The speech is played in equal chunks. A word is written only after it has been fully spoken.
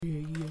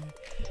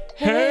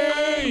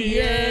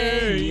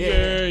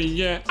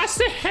yeah. I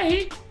say,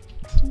 hey,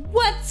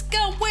 What's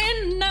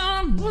going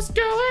on? what's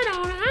going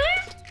on,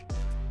 huh?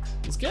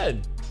 It's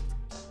good.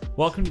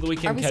 Welcome to the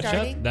weekend Are we catch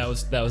starting?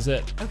 up. That was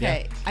it.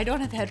 Okay, I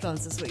don't have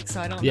headphones this week, so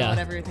I don't Yeah. know what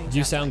everything's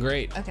You sound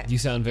great. Okay. You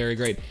sound very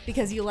great.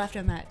 because you left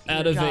him at your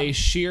Out of job. a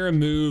sheer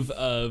move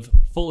of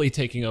fully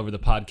taking over the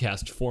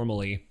podcast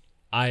formally,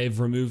 I've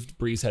removed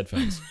Bree's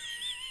headphones.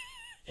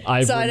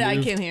 I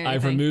can't hear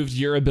I've anything. removed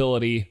your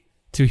ability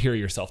to hear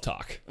yourself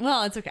talk.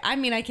 Well, it's okay. I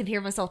mean, I can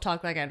hear myself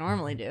talk like I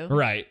normally do.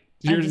 Right.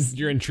 just-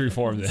 You're in true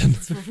form then.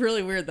 It's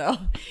really weird though.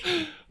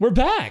 We're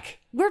back.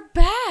 We're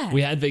back.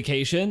 We had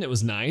vacation. It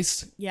was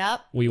nice. Yep.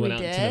 We went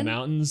out into the did.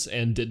 mountains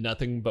and did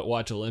nothing but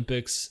watch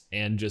Olympics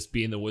and just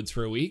be in the woods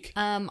for a week.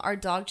 Our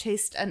dog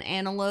chased an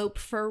antelope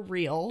for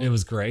real. It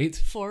was great.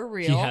 For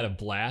real. He had a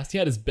blast. He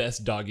had his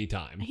best doggy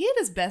time. He had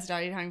his best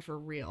doggy time for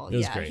real. It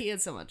was Yeah, great. he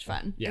had so much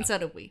fun. Yeah. And so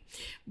did we.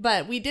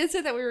 But we did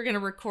say that we were going to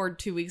record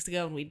 2 weeks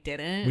ago and we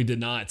didn't. We did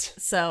not.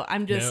 So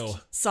I'm just No.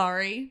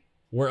 sorry.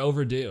 We're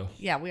overdue.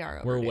 Yeah, we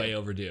are overdue. We're way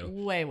overdue.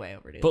 Way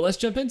overdue. But let's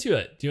jump into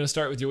it. Do you want to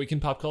start with your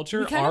weekend pop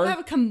culture? we kind of have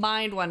a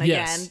combined one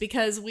Yes. again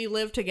because we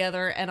live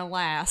together and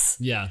alas,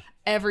 Yeah,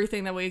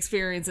 everything that we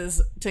experience is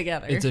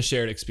together. it's a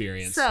shared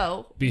experience.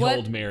 So, Behold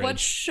what, marriage. what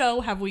show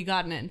have we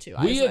gotten into?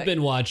 We have Isaac?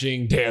 been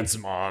watching Dance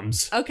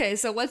Moms. Okay,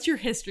 so what's your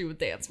history with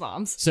Dance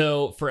Moms?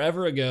 So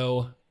forever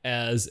ago,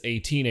 as a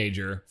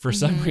teenager, for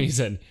some Mm-hmm.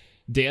 reason,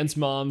 Dance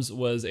Moms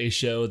was a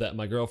show that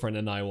my girlfriend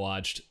and I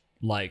watched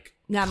like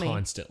Not me.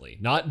 constantly.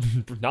 Not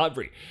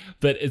Brie,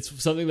 but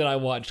it's something that I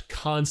watched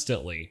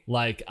constantly.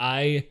 Like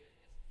I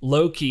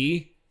low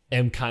key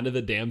am kind of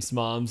the Dance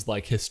Moms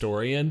like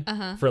historian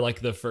for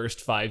like the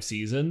first 5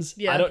 seasons.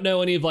 Yeah. I don't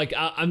know any of like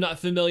I'm not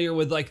familiar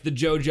with like the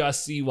JoJo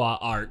Siwa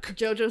arc.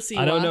 JoJo Siwa.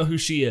 I don't know who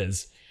she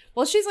is.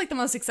 Well, she's like the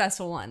most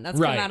successful one. That's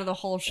Right. come out of the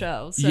whole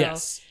show. So.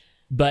 Yes.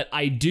 But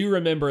I do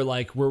remember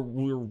like we're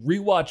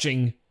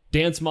rewatching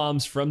Dance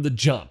Moms from the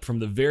jump, from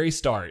the very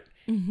start.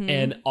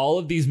 And all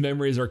of these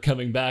memories are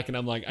coming back, and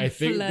I'm like, I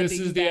think this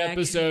Flooding is the back.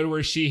 episode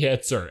where she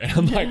hits her. And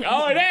I'm like,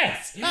 oh, it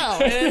is! Oh,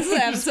 it is the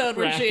episode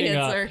where she Cracking hits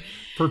up her.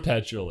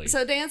 perpetually.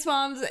 So Dance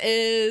Moms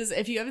is,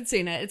 if you haven't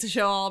seen it, it's a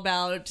show all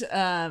about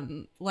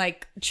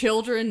like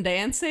children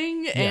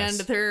dancing Yes.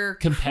 and their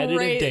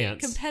Competitive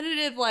dance.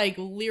 competitive like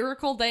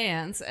lyrical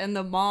dance, and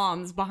the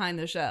moms behind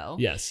the show.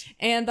 Yes.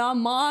 And the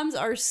moms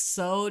are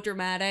so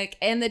dramatic,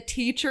 and the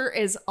teacher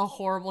is a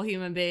horrible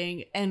human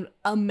being and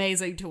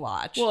amazing to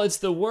watch. Well, it's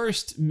the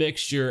worst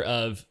mixture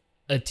of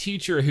a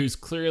teacher who's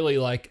clearly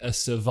like a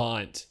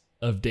savant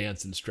of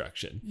dance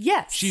instruction.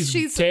 yes,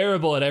 She's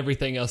terrible at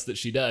everything else that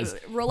she does.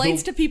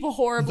 relates to people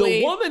horribly.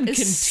 The woman is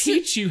can so-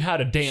 teach you how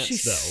to dance,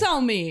 She's though.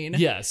 so mean.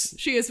 Yes.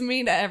 She is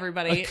mean to A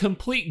everybody.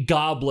 complete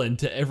goblin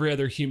to every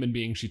other human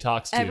being she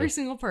talks to. Every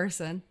single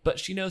person. But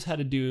she knows how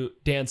to do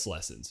dance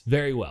lessons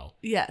very well.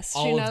 Yes, she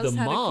All of knows the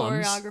how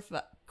moms-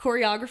 to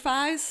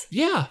choreographize.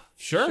 Yeah,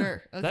 sure.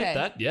 Sure, okay.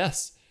 That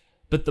yes.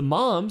 But the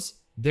moms,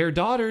 their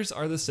daughters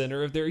are the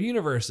center of their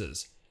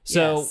universes.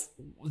 So Yes.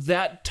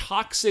 that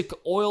toxic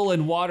oil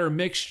and water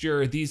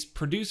mixture, these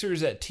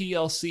producers at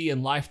TLC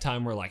and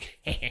Lifetime were like,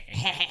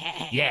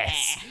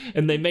 yes.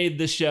 And they made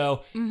this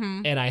show,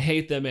 and I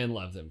hate them and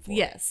love them for it.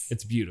 Yes.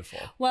 It's beautiful.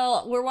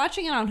 Well, we're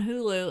watching it on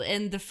Hulu,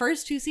 and the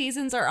first 2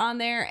 seasons are on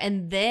there,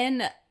 and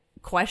then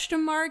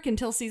question mark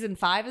until season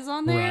 5 is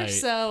on there. Right.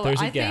 So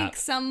There's a I gap. think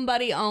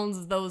somebody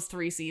owns those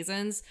 3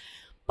 seasons.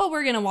 But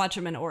we're going to watch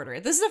them in order.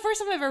 This is the first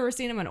time I've ever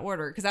seen them in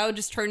order because I would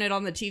just turn it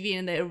on the TV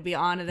and it would be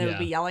on and they would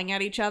be Yeah. yelling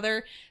at each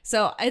other.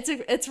 So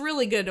it's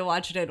really good to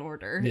watch it in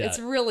order. Yeah. It's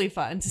really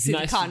fun to see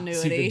Nice the to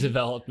continuity. see the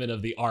development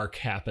of the arc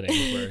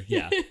happening where,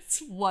 yeah.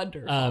 It's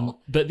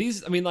wonderful. But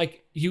these, I mean,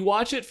 like, you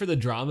watch it for the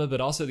drama, but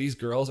also these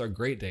girls are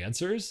great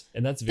dancers,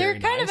 and that's very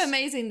They're kind nice. of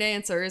amazing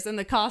dancers, and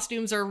the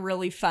costumes are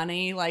really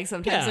funny. Like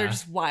sometimes Yeah. they're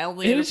just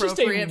wildly And it's just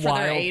a inappropriate for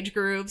their wild- age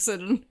groups.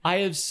 And I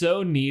have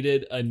so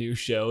needed a new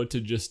show to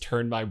just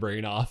turn my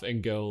brain off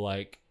and go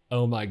like,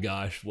 oh my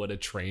gosh, what a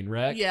train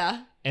wreck.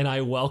 yeah, And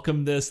I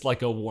welcome this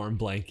like a warm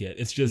blanket.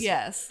 It's just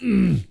yes,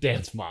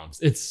 Dance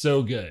Moms. It's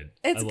so good.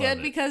 it's I love good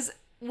it. because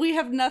we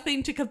have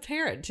nothing to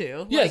compare it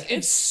to. Yes, Like,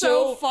 it's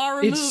so far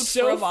removed it's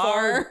so from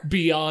far our.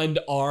 beyond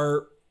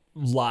our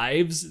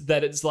lives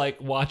that it's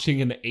like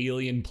watching an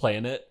alien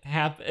planet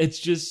happen. It's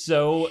just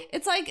so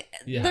It's like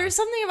Yeah. there's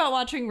something about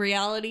watching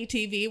reality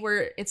TV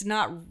where it's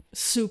not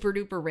super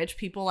duper rich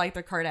people like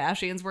the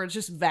Kardashians, where it's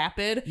just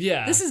vapid.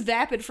 Yeah. This is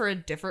vapid for a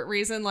different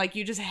reason. Like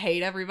you just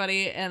hate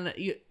everybody, and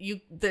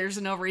you there's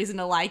no reason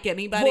to like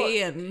anybody,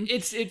 Well, and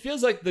it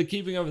feels like the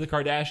Keeping Up with the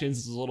Kardashians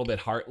is a little bit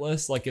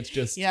heartless. Like it's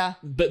just Yeah.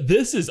 But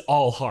this is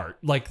all heart.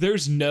 Like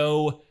there's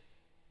no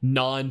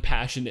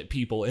non-passionate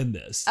people in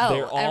this. oh,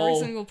 They're every all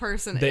single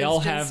person. they is all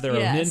just- have their own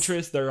yes.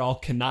 interests. They're all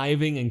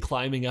conniving and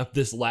climbing up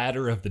this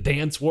ladder of the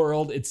dance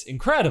world. It's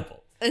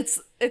incredible. It's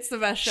the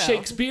best show.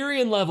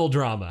 Shakespearean level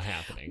drama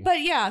happening.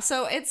 But yeah,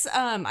 so it's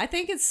I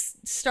think it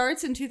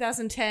starts in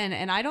 2010,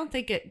 and I don't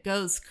think it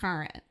goes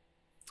current.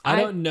 I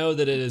don't know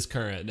that it is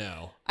current.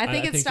 No, I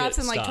think it stops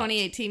in like stopped.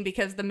 2018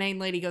 because the main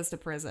lady goes to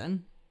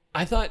prison.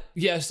 I thought,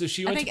 so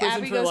she went to think prison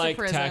Abby for goes to like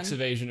prison. tax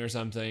evasion or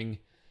something.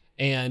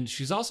 And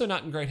she's also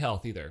not in great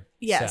health either.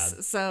 Yes.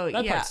 Sad. So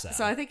That yeah. part's sad.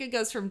 So I think it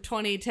goes from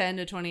 2010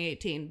 to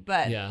 2018,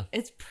 but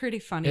it's pretty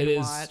funny It to is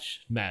watch.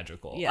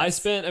 magical.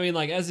 Yes.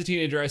 As a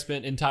teenager, I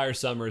spent entire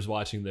summers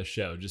watching this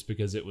show just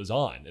because it was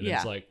on. And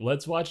it's like,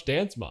 let's watch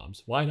Dance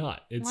Moms. Why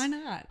not? It's Why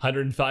not?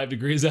 105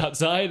 degrees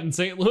outside in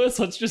St. Louis.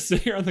 Let's just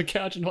sit here on the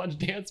couch and watch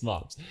Dance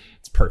Moms.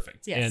 It's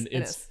perfect. Yes, and it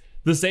it's is.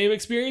 the same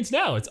experience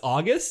now. It's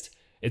August.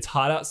 It's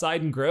hot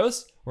outside and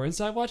gross. We're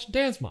inside watching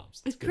Dance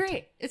Moms. It's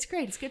great. It's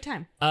great. It's a good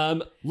time.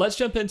 Let's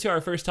jump into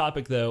our first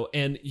topic though.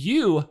 And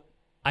you,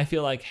 I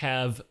feel like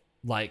have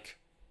like,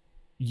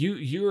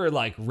 you are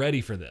like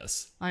ready for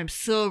this. I'm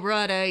so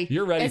ready.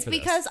 You're ready it's for this.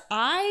 It's because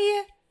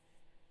I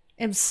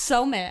am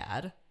so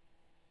mad.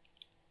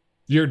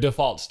 Your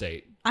default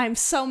state. I'm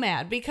so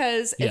mad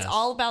because it's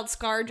all about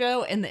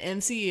ScarJo and the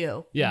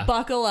MCU. Yeah.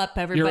 Buckle up,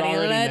 everybody. You're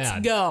already Let's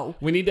mad. go.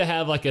 We need to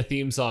have like a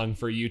theme song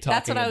for you talking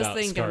That's what I was about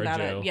thinking ScarJo. about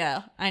it.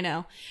 Yeah, I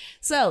know.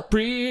 So,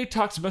 Bree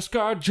talks about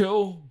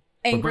ScarJo.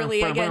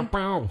 angrily again.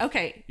 Bow.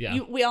 Okay. Yeah.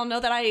 We all know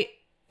that I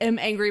am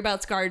angry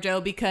about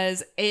ScarJo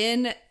because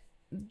in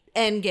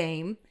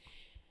Endgame,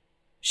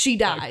 she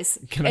dies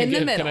Can in the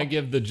middle. Can I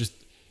give the just...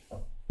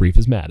 Brief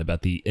is mad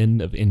about the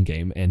end of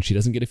Endgame, and she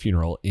doesn't get a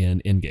funeral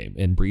in Endgame.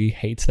 And Bree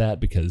hates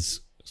that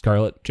because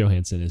Scarlett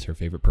Johansson is her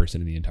favorite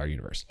person in the entire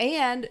universe.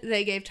 And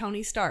they gave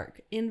Tony Stark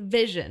in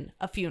Vision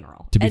a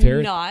funeral. To be and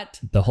fair, not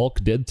the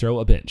Hulk did throw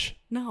a bench.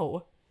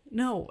 No,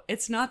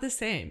 it's not the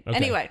same. Okay.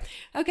 Anyway,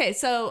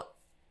 so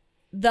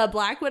the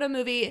Black Widow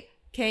movie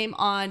came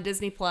on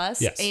Disney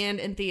Plus and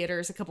in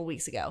theaters a couple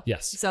weeks ago.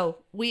 Yes. So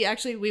we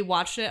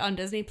watched it on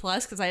Disney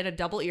Plus because I had a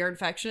double ear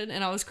infection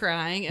and I was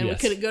crying and we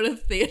couldn't go to the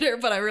theater,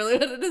 but I really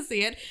wanted to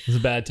see it. It was a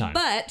bad time.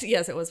 But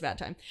yes, it was a bad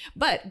time.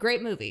 But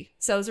great movie.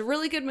 So it was a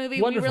really good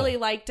movie. Wonderful. We really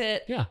liked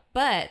it. Yeah.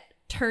 But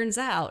turns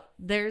out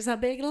there's a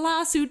big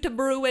lawsuit to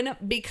brewing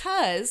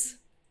because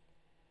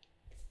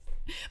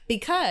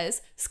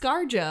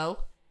ScarJo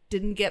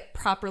didn't get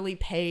properly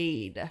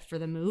paid for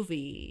the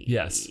movie.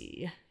 Yes.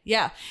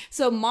 Yeah.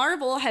 So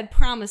Marvel had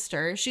promised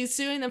her, she's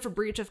suing them for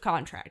breach of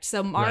contract.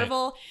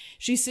 So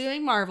she's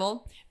suing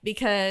Marvel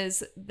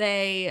because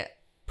they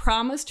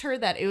promised her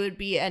that it would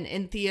be an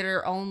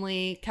in-theater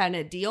only kind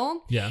of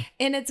deal. Yeah.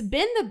 And it's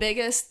been the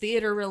biggest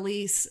theater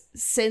release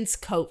since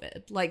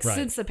COVID.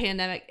 Since the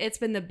pandemic, it's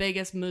been the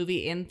biggest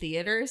movie in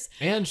theaters.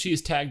 And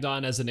she's tagged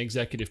on as an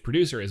executive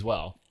producer as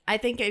well. I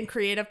think and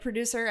creative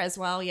producer as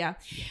well, yeah.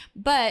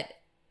 But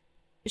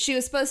she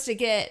was supposed to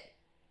get,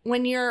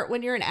 when you're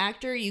an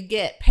actor, you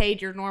get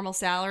paid your normal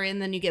salary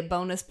and then you get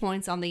bonus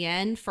points on the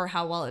end for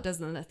how well it does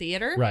in the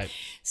theater. Right.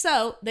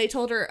 So they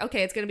told her,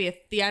 okay, it's going to be a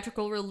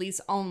theatrical release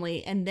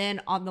only. And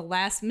then on the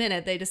last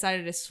minute, they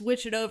decided to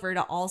switch it over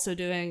to also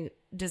doing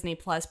Disney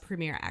Plus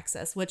Premier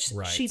Access, which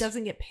she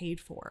doesn't get paid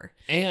for.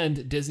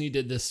 And Disney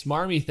did this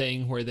smarmy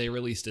thing where they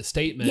released a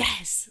statement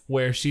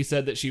where she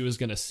said that she was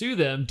going to sue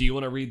them. Do you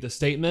want to read the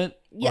statement?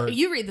 Yeah,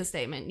 you read the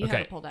statement. You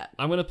have it pulled up.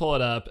 I'm going to pull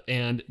it up,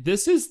 and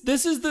this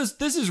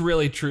is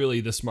really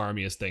truly the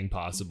smarmiest thing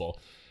possible.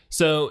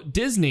 So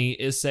Disney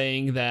is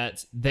saying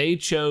that they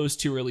chose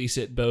to release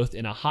it both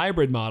in a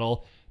hybrid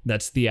model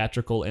that's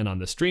theatrical and on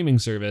the streaming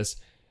service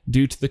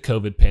due to the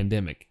COVID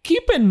pandemic.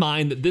 Keep in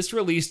mind that this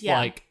released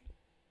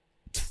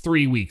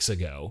 3 weeks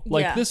ago.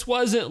 This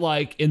wasn't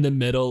like in the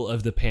middle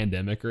of the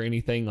pandemic or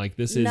anything.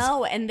 This is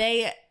no, and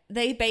they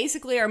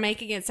basically are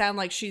making it sound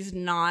like she's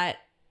not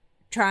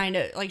trying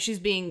to, she's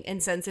being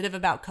insensitive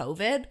about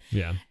COVID.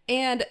 Yeah.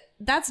 And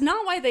that's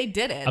not why they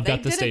did it. They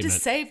did it to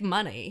save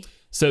money.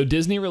 So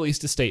Disney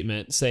released a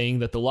statement saying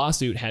that the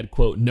lawsuit had,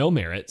 quote, no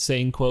merit,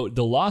 saying, quote,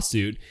 the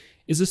lawsuit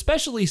is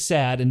especially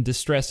sad and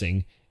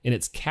distressing in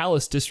its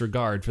callous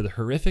disregard for the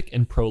horrific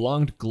and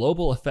prolonged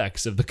global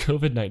effects of the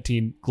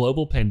COVID-19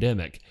 global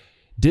pandemic.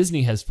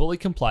 Disney has fully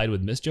complied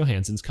with Ms.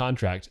 Johansson's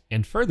contract,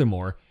 and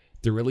furthermore,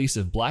 the release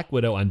of Black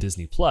Widow on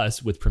Disney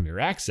Plus with Premier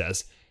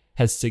Access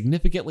has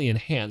significantly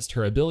enhanced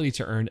her ability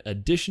to earn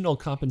additional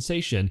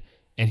compensation.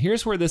 And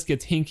here's where this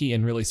gets hinky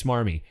and really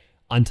smarmy.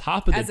 On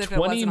top of the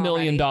 $20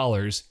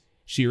 million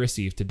she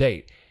received to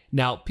date.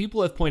 Now,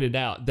 people have pointed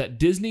out that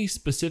Disney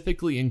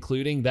specifically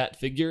including that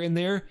figure in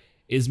there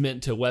is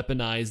meant to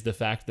weaponize the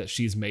fact that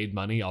she's made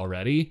money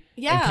already.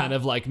 Yeah. And kind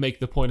of make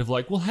the point of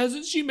well,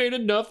 hasn't she made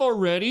enough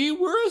already?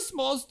 We're a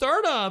small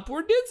startup.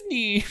 We're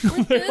Disney.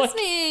 We're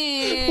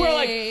Disney.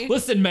 We're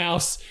listen,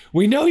 Mouse,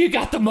 we know you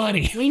got the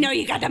money. We know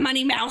you got the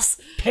money, Mouse.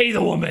 Pay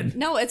the woman.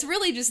 No, it's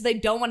really just they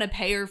don't want to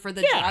pay her for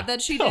the job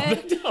that she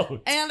did. They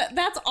don't. And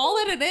that's all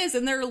that it is.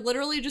 And they're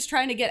literally just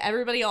trying to get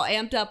everybody all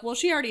amped up. Well,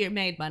 she already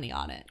made money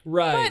on it.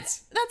 Right.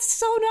 But that's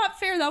so not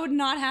fair. That would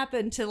not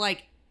happen to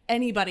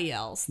anybody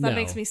else. That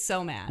makes me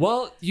so mad.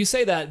 Well, you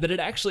say that, but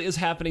it actually is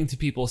happening to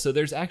people. So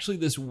there's actually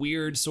this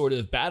weird sort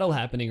of battle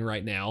happening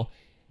right now.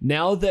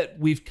 Now that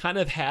we've kind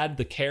of had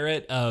the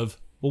carrot of,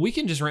 well, we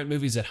can just rent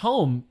movies at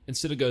home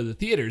instead of go to the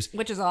theaters.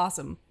 Which is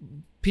awesome.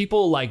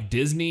 people like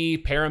Disney,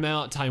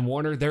 Paramount, Time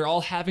Warner, they're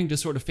all having to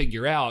sort of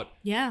figure out,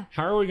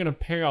 how are we going to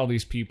pay all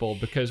these people?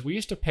 Because we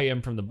used to pay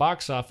them from the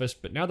box office,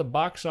 but now the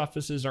box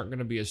offices aren't going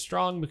to be as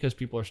strong because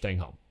people are staying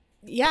home.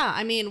 Yeah,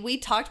 I mean, we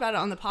talked about it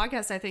on the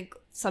podcast, I think,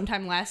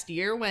 sometime last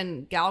year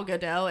when Gal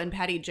Gadot and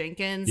Patty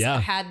Jenkins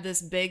had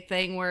this big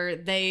thing where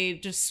they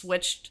just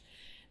switched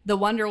the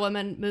Wonder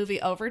Woman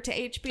movie over to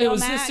HBO Max. It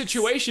was this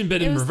situation,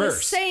 but in reverse. It was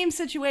the same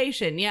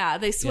situation. Yeah,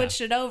 they switched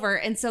it over.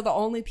 And so the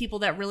only people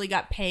that really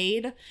got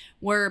paid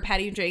were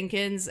Patty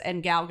Jenkins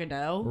and Gal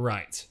Gadot.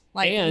 Right.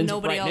 Like, and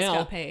nobody else now,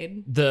 got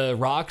paid. The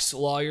Rock's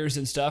lawyers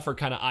and stuff are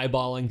kind of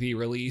eyeballing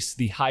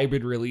the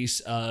hybrid release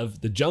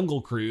of the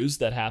Jungle Cruise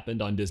that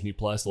happened on Disney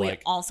Plus. We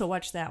also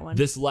watched that one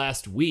this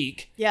last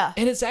week. Yeah.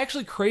 And it's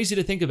actually crazy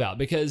to think about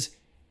because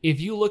if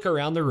you look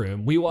around the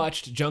room, we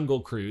watched Jungle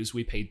Cruise.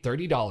 We paid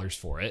 $30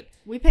 for it.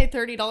 We paid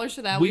 $30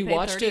 for that. We paid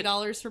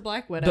 $30 for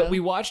Black Widow. But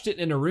we watched it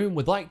in a room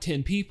with like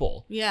 10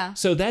 people. Yeah.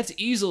 So that's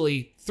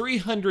easily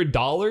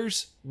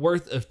 $300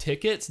 worth of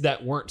tickets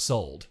that weren't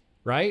sold,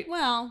 right?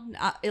 Well,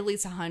 at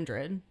least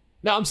 100.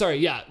 No, I'm sorry.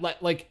 Yeah.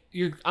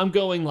 I'm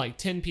going like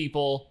 10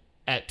 people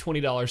at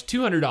 $20,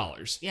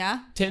 $200. Yeah.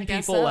 10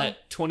 people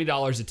at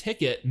 $20 a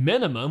ticket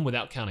minimum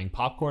without counting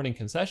popcorn and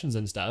concessions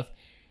and stuff.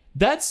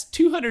 That's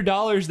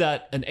 $200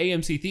 that an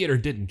AMC theater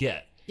didn't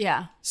get.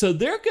 Yeah. So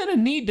they're going to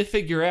need to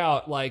figure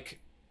out,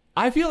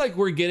 I feel like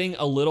we're getting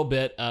a little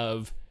bit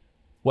of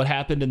what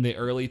happened in the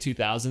early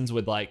 2000s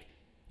with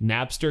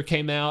Napster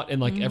came out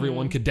and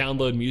everyone could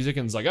download music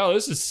and it's like, oh,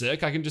 this is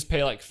sick. I can just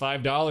pay like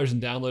 $5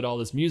 and download all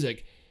this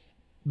music.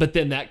 But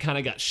then that kind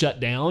of got shut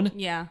down.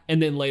 Yeah.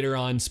 And then later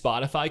on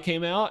Spotify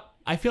came out.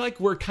 I feel like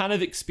we're kind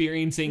of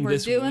experiencing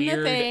this weird... We're doing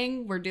the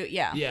thing.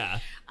 Yeah. Yeah.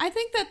 I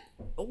think that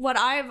what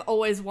I've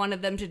always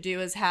wanted them to do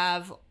is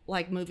have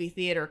movie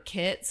theater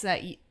kits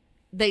that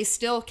they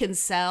still can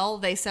sell.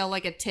 They sell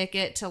like a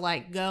ticket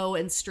to go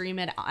and stream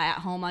it at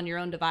home on your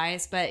own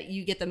device, but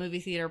you get the movie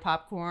theater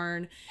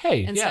popcorn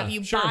and stuff.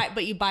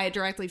 You buy it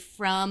directly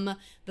from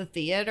the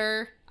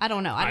theater. I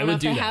don't know. I don't know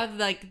if they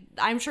have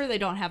I'm sure they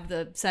don't have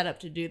the setup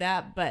to do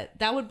that, but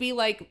that would be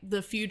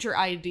the future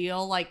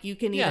ideal. You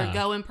can either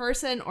go in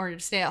person or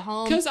stay at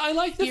home. Because I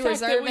like the fact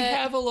that we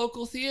have a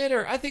local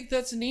theater. I think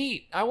that's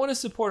neat. I want to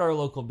support our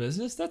local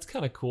business. That's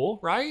kind of cool,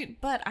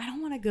 right? But I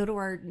don't want to go to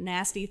our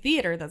nasty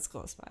theater that's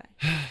close by.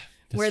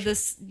 Where true.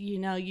 This,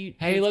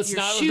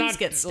 shoes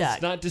get stuck.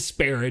 Let's not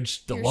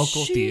disparage the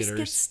local theaters. Shoes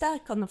get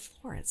stuck on the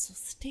floor. It's so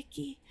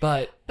sticky.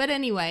 But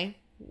anyway,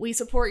 we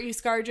support you,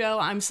 ScarJo.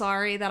 I'm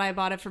sorry that I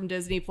bought it from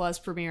Disney Plus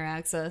Premier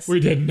Access.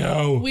 We didn't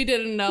know.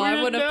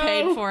 I would have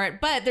paid for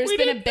it. But there's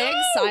been a big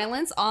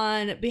silence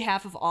on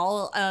behalf of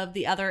all of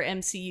the other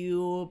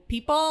MCU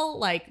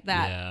people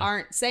that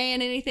aren't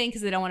saying anything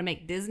because they don't want to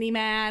make Disney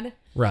mad.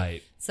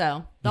 Right.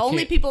 So the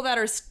only people that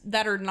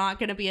are not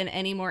going to be in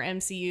any more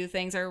MCU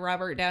things are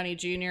Robert Downey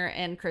Jr.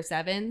 and Chris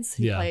Evans,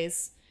 who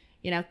plays,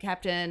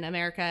 Captain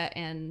America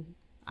and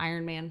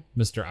Iron Man.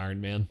 Mr. Iron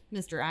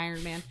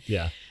Man.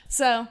 Yeah.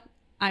 So,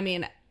 I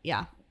mean,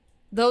 yeah.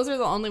 Those are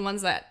the only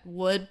ones that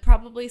would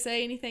probably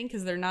say anything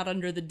because they're not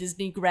under the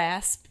Disney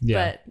grasp.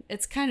 Yeah. But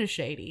it's kind of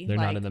shady. They're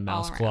not in the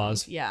mouse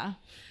claws. Yeah.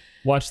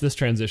 Watch this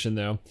transition,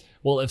 though.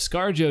 Well, if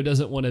ScarJo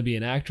doesn't want to be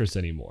an actress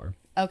anymore...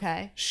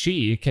 Okay.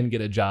 She can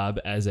get a job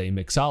as a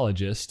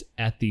mixologist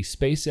at the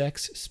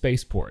SpaceX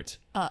spaceport.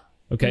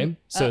 Okay?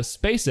 So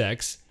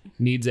SpaceX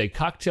needs a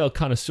cocktail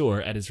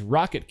connoisseur at its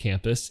rocket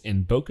campus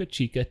in Boca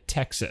Chica,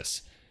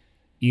 Texas.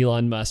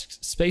 Elon Musk's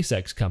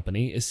SpaceX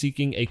company is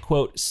seeking a,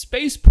 quote,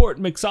 spaceport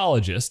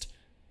mixologist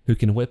who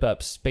can whip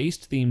up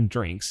space-themed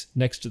drinks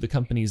next to the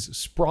company's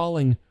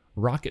sprawling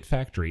rocket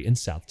factory in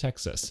South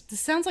Texas. This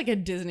sounds like a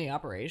Disney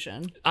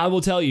operation. I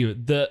will tell you,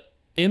 the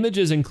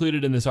images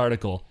included in this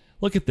article...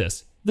 Look at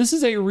this. This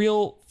is a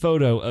real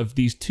photo of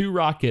these two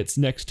rockets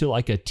next to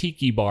a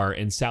tiki bar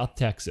in South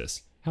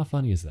Texas. How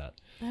funny is that?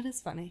 That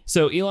is funny.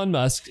 So Elon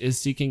Musk is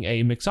seeking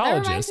a mixologist.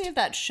 That reminds me of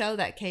that show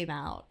that came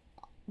out.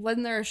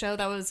 Wasn't there a show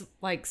that was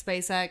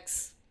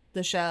SpaceX,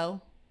 the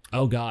show?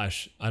 Oh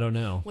gosh, I don't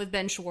know. With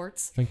Ben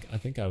Schwartz. I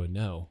think I would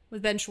know.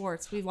 With Ben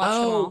Schwartz. We watched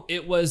them all.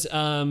 It was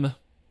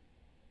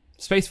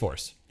Space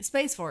Force.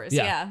 Space Force,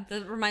 yeah.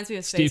 That reminds me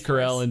of Space Force. Steve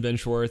Carell and Ben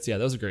Schwartz. Yeah,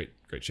 that was a great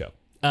show.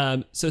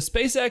 So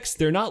SpaceX,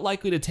 they're not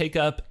likely to take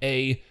up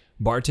a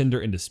bartender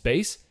into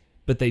space,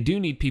 but they do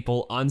need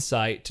people on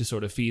site to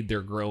sort of feed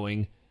their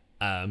growing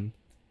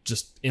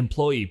just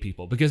employee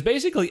people. Because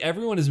basically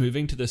everyone is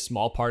moving to this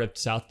small part of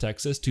South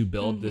Texas to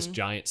build this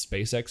giant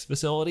SpaceX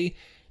facility.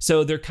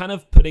 So they're kind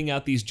of putting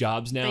out these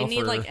jobs now.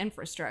 They need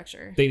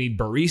infrastructure. They need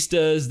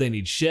baristas, they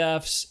need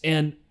chefs,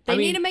 and They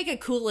need to make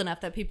it cool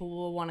enough that people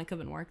will want to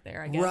come and work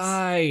there, I guess.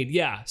 Right,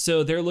 yeah.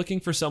 So they're looking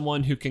for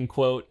someone who can,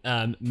 quote,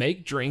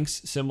 make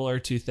drinks similar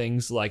to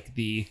things like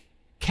the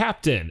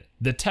captain,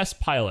 the test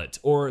pilot,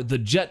 or the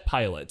jet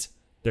pilot.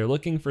 They're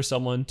looking for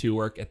someone to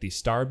work at the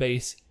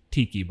Starbase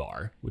Tiki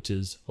Bar, which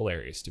is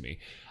hilarious to me.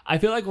 I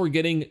feel like we're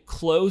getting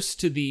close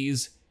to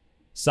these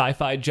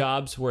sci-fi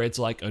jobs where it's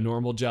like a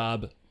normal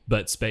job,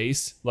 but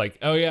space.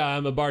 Oh yeah,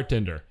 I'm a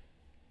bartender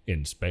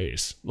in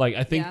space.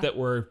 I think that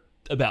we're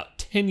about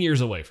 10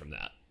 years away from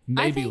that,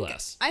 maybe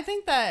less. I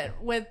think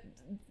that with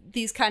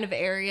these kind of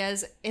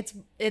areas,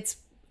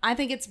 I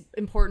think it's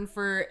important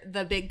for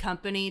the big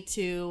company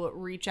to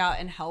reach out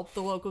and help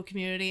the local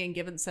community and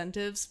give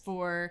incentives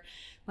for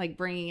like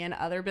bringing in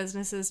other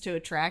businesses to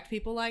attract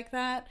people like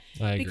that.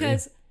 I agree.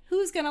 Because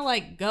who's going to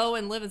like go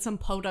and live in some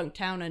podunk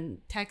town in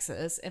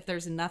Texas if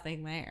there's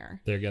nothing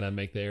there? They're going to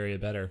make the area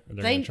better. Or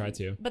they're going to try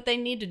to. But they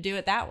need to do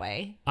it that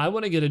way. I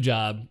want to get a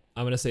job.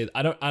 I'm going to say,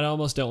 I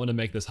almost don't want to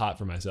make this hot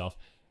for myself.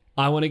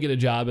 I want to get a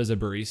job as a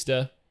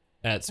barista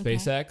at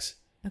SpaceX.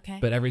 Okay.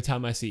 But every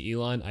time I see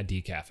Elon, I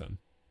decaf him.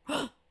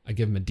 I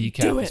give him a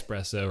decaf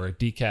espresso or a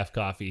decaf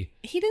coffee.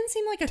 He didn't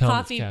seem like a Tons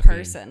coffee caffeine.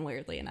 person,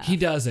 weirdly enough. He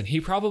doesn't. He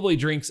probably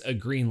drinks a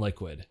green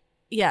liquid.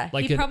 Yeah.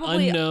 Like he an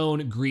probably,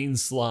 unknown green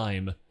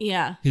slime.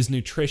 Yeah. His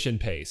nutrition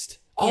paste.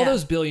 All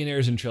those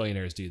billionaires and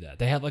trillionaires do that.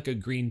 They have like a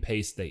green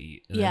paste they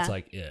eat. And that's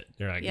like it.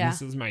 They're like,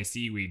 this is my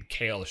seaweed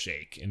kale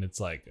shake. And it's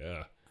like,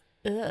 ugh.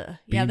 Yeah,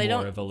 they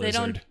more of a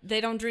lizard.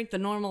 They don't drink the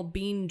normal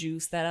bean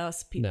juice that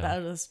us people,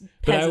 us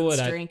But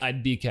peasants drink.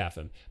 I'd decaf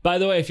him. By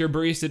the way, if your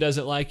barista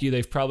doesn't like you,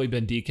 they've probably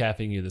been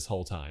decaffing you this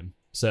whole time.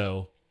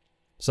 So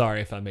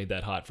sorry if I made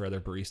that hot for other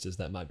baristas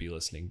that might be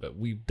listening, but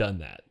we've done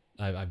that.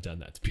 I've done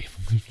that to people.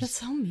 That's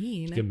so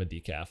mean. Give them a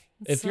decaf.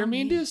 If you're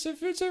mean to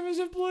food service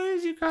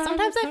employees, you kind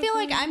Sometimes I feel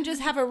like I'm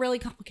just have a really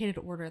complicated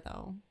order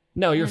though.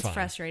 No, you're it's fine.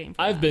 Frustrating.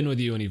 For I've them. been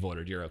with you and you've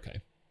ordered. You're okay.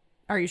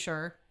 Are you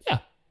sure? Yeah.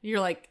 You're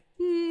like,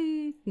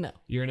 no.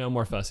 You're no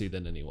more fussy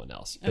than anyone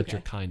else, but Okay.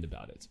 you're kind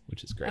about it,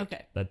 which is great.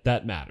 Okay.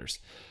 That matters.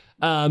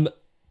 Do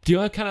you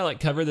want to kind of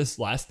like cover this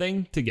last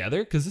thing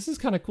together? Because this is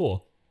kind of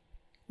cool.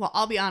 Well,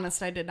 I'll be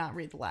honest, I did not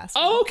read the last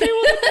one. Oh, okay.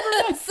 Well, then never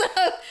mind. So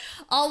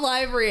I'll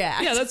live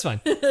react. Yeah, that's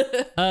fine.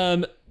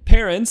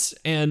 Parents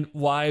and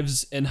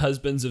wives and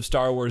husbands of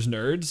Star Wars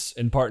nerds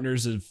and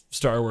partners of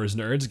Star Wars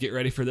nerds, get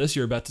ready for this.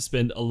 You're about to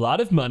spend a lot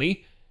of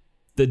money.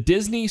 The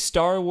Disney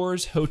Star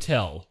Wars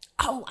Hotel.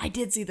 Oh, I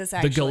did see this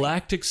actually. The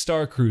Galactic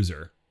Star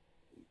Cruiser.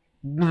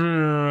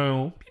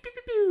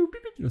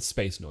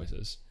 Space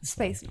noises.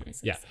 Space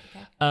noises. Yeah.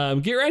 Okay.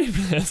 Get ready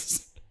for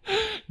this.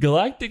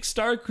 Galactic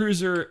Star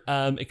Cruiser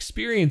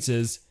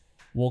experiences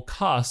will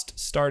cost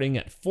starting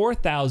at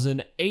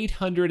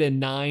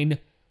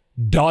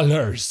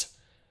 $4,809.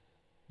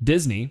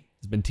 Disney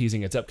has been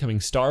teasing its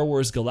upcoming Star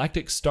Wars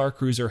Galactic Star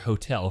Cruiser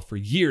Hotel for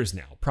years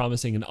now,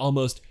 promising an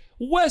almost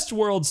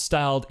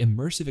Westworld-styled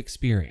immersive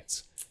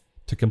experience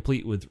to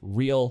complete with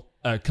real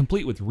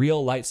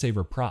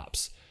lightsaber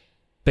props.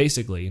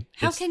 Basically,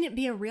 how can it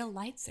be a real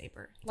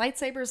lightsaber?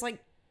 Lightsabers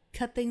like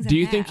cut things. Do in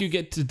you half. think you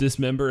get to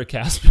dismember a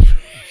cast member?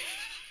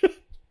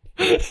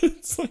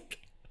 It's like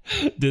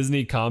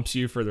Disney comps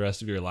you for the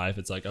rest of your life.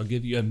 It's like, I'll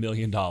give you $1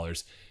 million,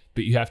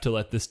 but you have to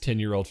let this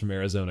 10-year-old from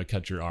Arizona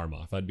cut your arm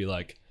off. I'd be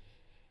like,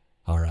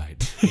 all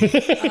right.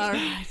 All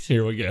right.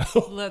 Here we go.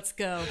 Let's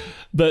go.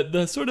 But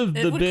the sort of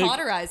It the would big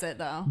cauterize it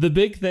though. the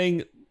big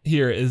thing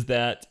here is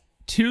that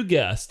 2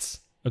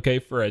 guests, okay,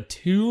 for a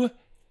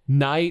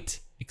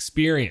 2-night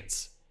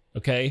experience,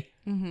 okay,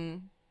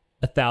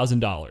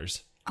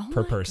 $1,000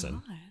 per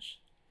person. Gosh.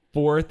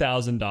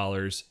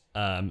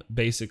 $4,000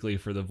 basically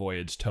for the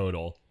voyage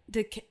total.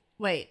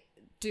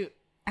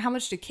 How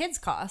much do kids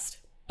cost?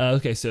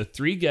 Okay, so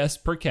 3 guests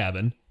per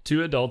cabin,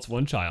 2 adults,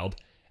 1 child,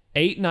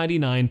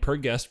 $899 per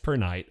guest per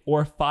night,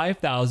 or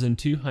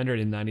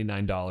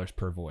 $5,299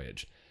 per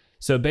voyage.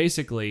 So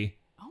basically,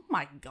 Oh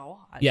my gosh.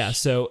 yeah,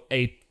 so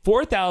a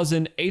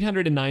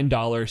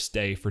 $4,809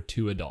 stay for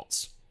 2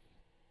 adults.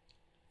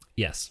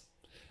 Yes.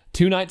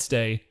 2-night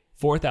stay,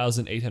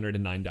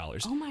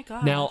 $4,809. Oh my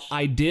gosh. Now,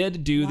 I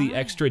did do the Wow.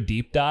 extra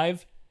deep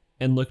dive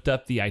and looked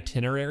up the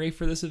itinerary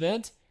for this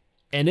event,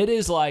 and it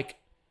is like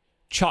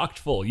chocked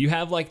full. You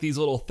have like these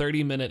little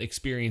 30-minute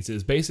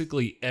experiences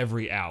basically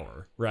every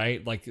hour,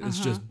 right? Like it's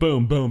just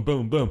boom, boom,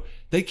 boom, boom.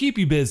 They keep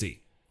you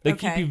busy. They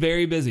keep Okay. you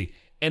very busy.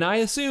 And I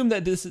assume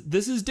that this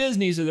is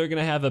Disney, so they're going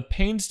to have a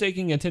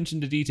painstaking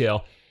attention to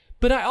detail.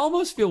 But I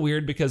almost feel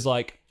weird because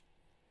like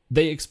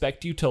they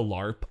expect you to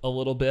LARP a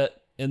little bit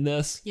in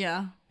this.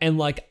 Yeah. And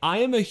like, I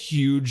am a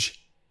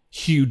huge,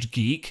 huge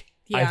geek.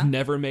 Yeah. I've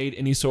never made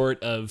any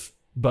sort of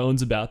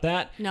bones about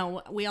that.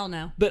 No, we all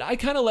know. But I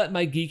kind of let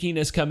my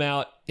geekiness come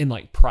out in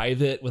like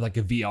private with like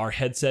a VR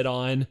headset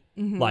on,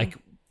 like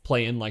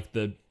playing like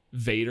the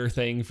Vader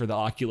thing for the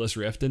Oculus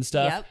Rift and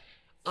stuff. Yep.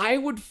 I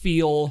would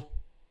feel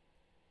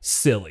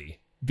silly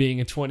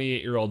being a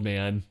 28-year-old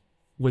man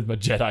with my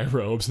Jedi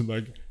robes and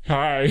like,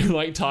 hi,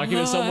 like talking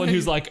to someone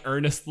who's like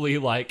earnestly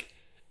like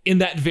in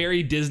that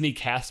very Disney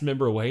cast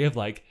member way of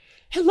like,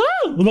 hello,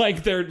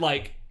 like they're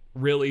like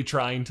really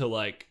trying to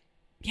like,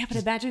 Yeah, but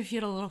imagine if you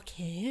had a little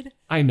kid.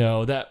 I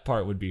know that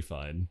part would be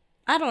fun.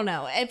 I don't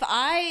know.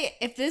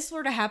 If this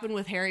were to happen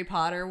with Harry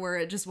Potter where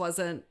it just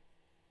wasn't,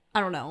 I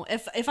don't know.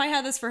 If I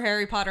had this for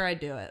Harry Potter, I'd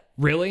do it.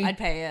 Really? I'd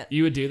pay it.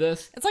 You would do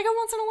this? It's like a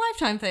once in a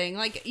lifetime thing.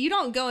 Like you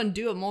don't go and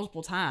do it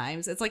multiple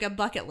times. It's like a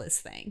bucket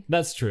list thing.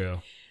 That's true.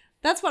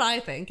 That's what I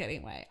think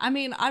anyway. I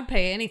mean, I'd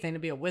pay anything to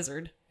be a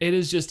wizard. It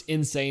is just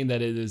insane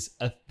that it is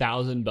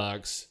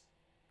 $1,000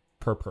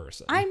 per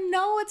person. I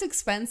know it's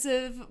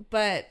expensive,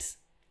 but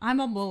I'm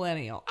a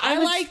millennial. I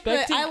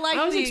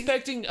was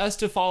expecting us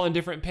to fall on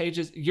different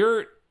pages.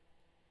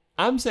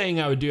 I'm saying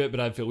I would do it,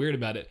 but I'd feel weird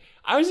about it.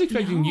 I was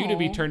expecting you to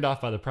be turned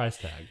off by the price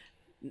tag.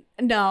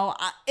 No,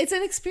 it's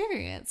an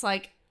experience.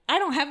 Like, I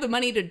don't have the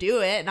money to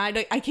do it, and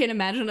I can't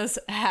imagine us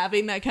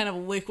having that kind of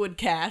liquid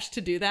cash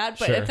to do that.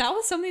 But if that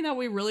was something that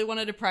we really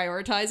wanted to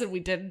prioritize and we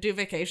didn't do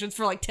vacations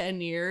for like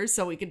 10 years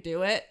so we could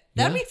do it,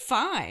 that'd be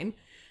fine.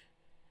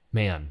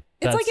 Man.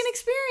 It's like an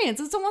experience.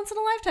 It's a once in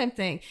a lifetime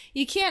thing.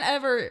 You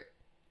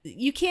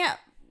can't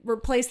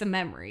replace the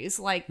memories.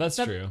 Like, that's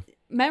true.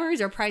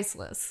 Memories are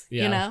priceless,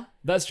 you know?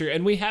 That's true.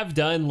 And we have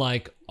done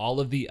like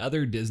all of the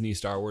other Disney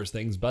Star Wars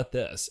things but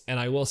this. And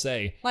I will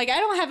say, like, I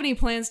don't have any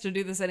plans to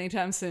do this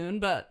anytime soon,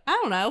 but I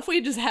don't know, if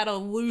we just had a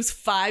loose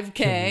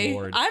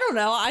 5K, I don't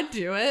know, I'd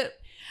do it.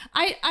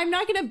 I'm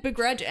not going to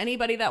begrudge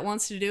anybody that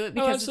wants to do it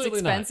because it's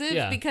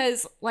expensive,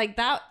 because like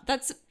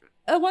that's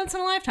a once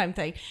in a lifetime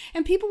thing.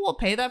 And people will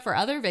pay that for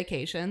other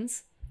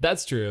vacations.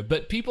 That's true,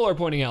 but people are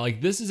pointing out, like,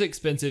 this is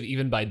expensive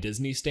even by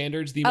Disney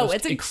standards.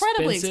 It's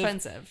incredibly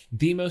expensive.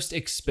 The most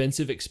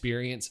expensive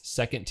experience,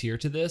 second tier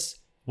to this,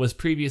 was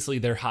previously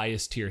their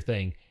highest tier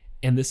thing,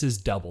 and this is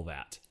double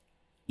that.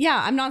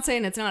 Yeah, I'm not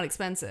saying it's not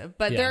expensive,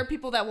 but there are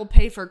people that will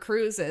pay for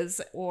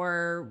cruises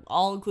or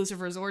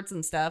all-inclusive resorts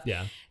and stuff,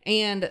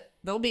 and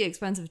they'll be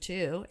expensive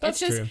too. That's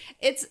true.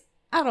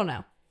 I don't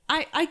know.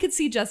 I could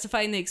see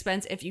justifying the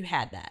expense if you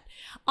had that.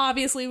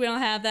 Obviously, we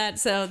don't have that,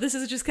 so this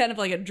is just kind of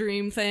like a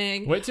dream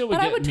thing. Wait till we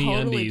get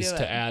MeUndies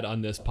to add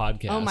on this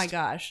podcast. Oh my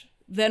gosh.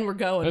 Then we're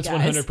going, That's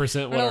guys.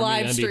 100% what our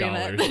MeUndie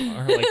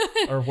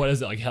dollars are. Or what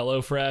is it, like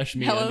HelloFresh,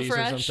 MeUndies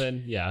or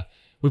something? Yeah.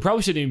 We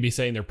probably shouldn't even be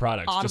saying their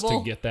products Audible.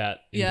 Just to get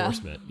that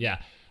endorsement. Yeah.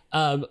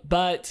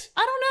 But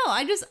I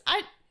don't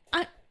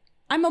know.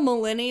 I'm a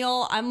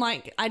millennial. I'm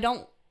like, I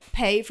don't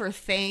pay for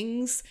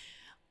things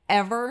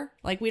ever.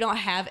 Like, we don't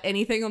have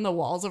anything on the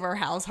walls of our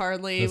house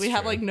hardly. We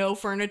have like no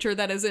furniture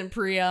that isn't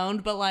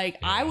pre-owned, but like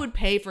I would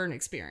pay for an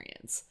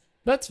experience.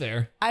 That's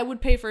fair. I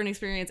would pay for an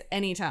experience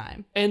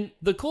anytime. And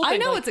the cool thing, I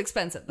know it's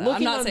expensive though.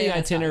 I'm not saying the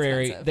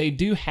itinerary, they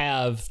do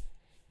have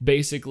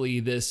basically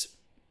this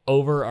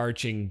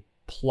overarching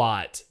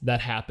plot that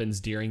happens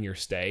during your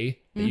stay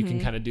that you can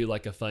kind of do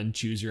like a fun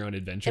choose your own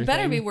adventure. It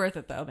better be worth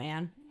it though,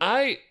 man.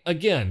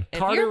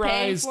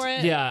 Carterized.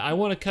 I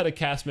want to cut a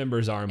cast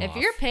member's arm off.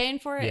 If you're paying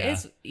for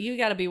it, you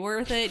got to be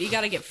worth it. You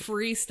got to get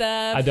free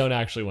stuff. I don't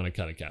actually want to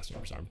cut a cast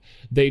member's arm.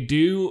 They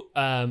do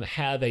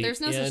have a.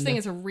 There's no such thing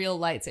as a real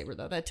lightsaber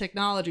though. That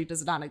technology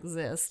does not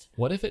exist.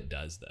 What if it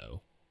does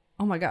though?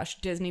 Oh my gosh,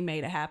 Disney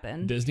made it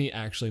happen. Disney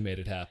actually made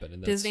it happen.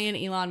 And Disney and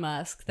Elon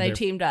Musk, they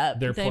teamed up.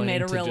 They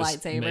made a real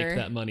lightsaber. Make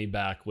that money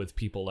back with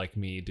people like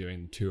me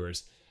doing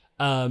tours.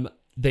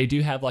 They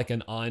do have like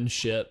an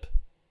on-ship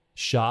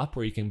shop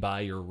where you can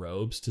buy your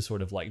robes to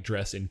sort of like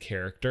dress in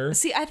character.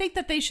 See, I think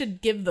that they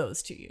should give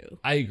those to you.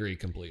 I agree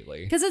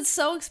completely. Because it's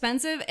so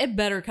expensive, it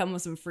better come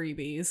with some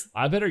freebies.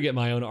 I better get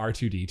my own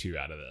R2-D2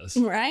 out of this.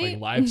 Right? Like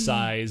life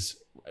size,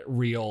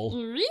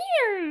 real.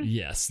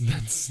 Yes,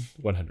 that's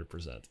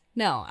 100%.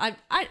 No, I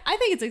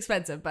think it's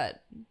expensive,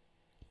 but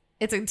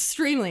it's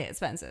extremely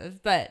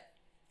expensive. But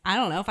I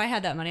don't know, if I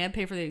had that money, I'd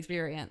pay for the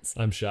experience.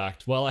 I'm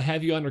shocked. Well, I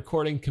have you on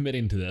recording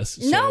committing to this.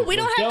 So no, we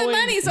don't have the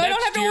money, so I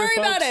don't have to worry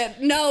about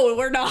it. No,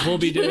 we're not. We'll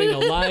be doing a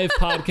live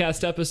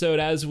podcast episode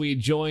as we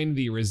join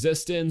the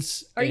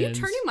Resistance. Are you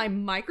turning my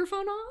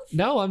microphone off?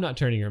 No, I'm not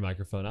turning your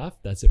microphone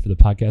off. That's it for the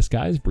podcast,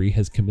 guys. Bree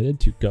has committed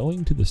to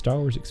going to the Star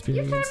Wars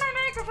experience. You turned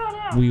my microphone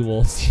off. We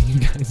will see you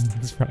guys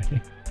next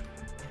Friday.